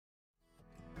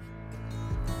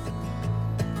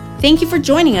Thank you for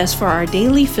joining us for our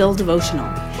Daily Fill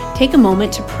devotional. Take a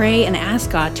moment to pray and ask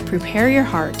God to prepare your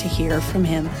heart to hear from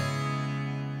Him.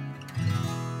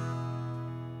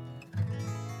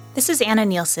 This is Anna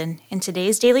Nielsen, and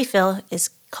today's Daily Fill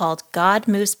is called God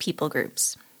Moves People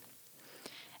Groups.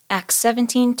 Acts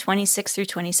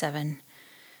 17:26-27.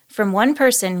 From one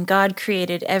person, God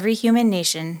created every human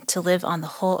nation to live on the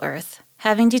whole earth.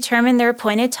 Having determined their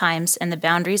appointed times and the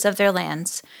boundaries of their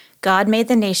lands, God made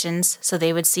the nations so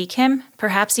they would seek Him,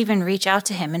 perhaps even reach out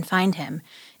to Him and find Him.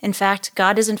 In fact,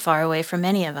 God isn't far away from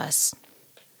any of us.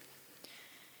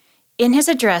 In his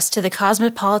address to the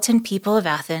cosmopolitan people of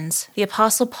Athens, the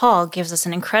Apostle Paul gives us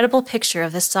an incredible picture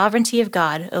of the sovereignty of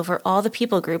God over all the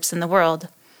people groups in the world.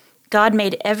 God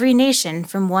made every nation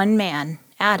from one man,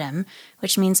 Adam,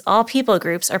 which means all people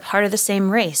groups are part of the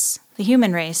same race, the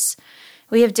human race.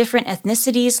 We have different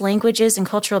ethnicities, languages, and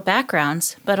cultural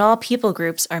backgrounds, but all people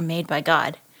groups are made by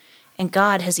God. And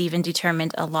God has even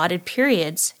determined allotted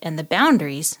periods and the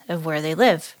boundaries of where they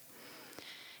live.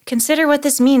 Consider what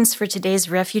this means for today's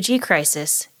refugee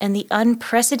crisis and the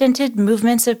unprecedented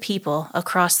movements of people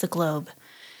across the globe.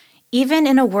 Even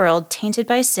in a world tainted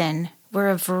by sin, where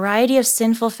a variety of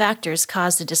sinful factors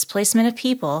cause the displacement of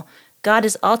people, God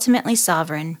is ultimately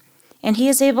sovereign, and He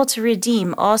is able to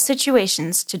redeem all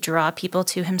situations to draw people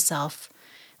to Himself.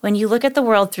 When you look at the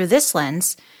world through this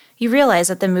lens, you realize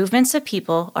that the movements of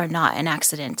people are not an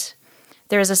accident.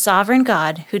 There is a sovereign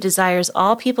God who desires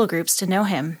all people groups to know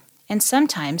Him, and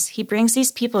sometimes He brings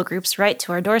these people groups right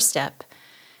to our doorstep.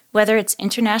 Whether it's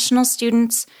international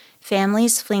students,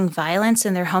 families fleeing violence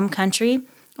in their home country,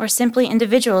 or simply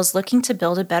individuals looking to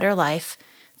build a better life,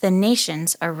 the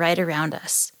nations are right around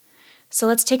us. So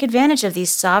let's take advantage of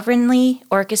these sovereignly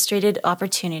orchestrated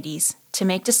opportunities to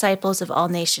make disciples of all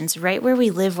nations right where we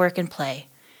live, work, and play.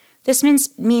 This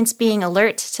means being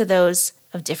alert to those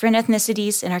of different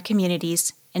ethnicities in our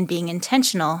communities and being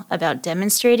intentional about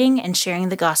demonstrating and sharing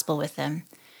the gospel with them.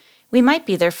 We might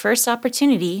be their first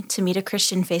opportunity to meet a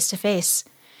Christian face-to-face.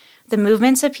 The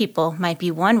movements of people might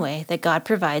be one way that God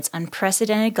provides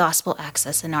unprecedented gospel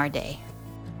access in our day.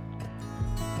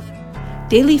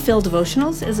 Daily Fill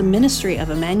Devotionals is a ministry of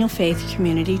Emmanuel Faith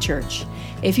Community Church.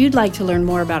 If you'd like to learn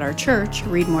more about our church,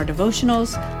 read more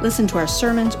devotionals, listen to our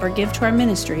sermons, or give to our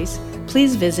ministries,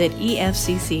 please visit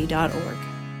efcc.org.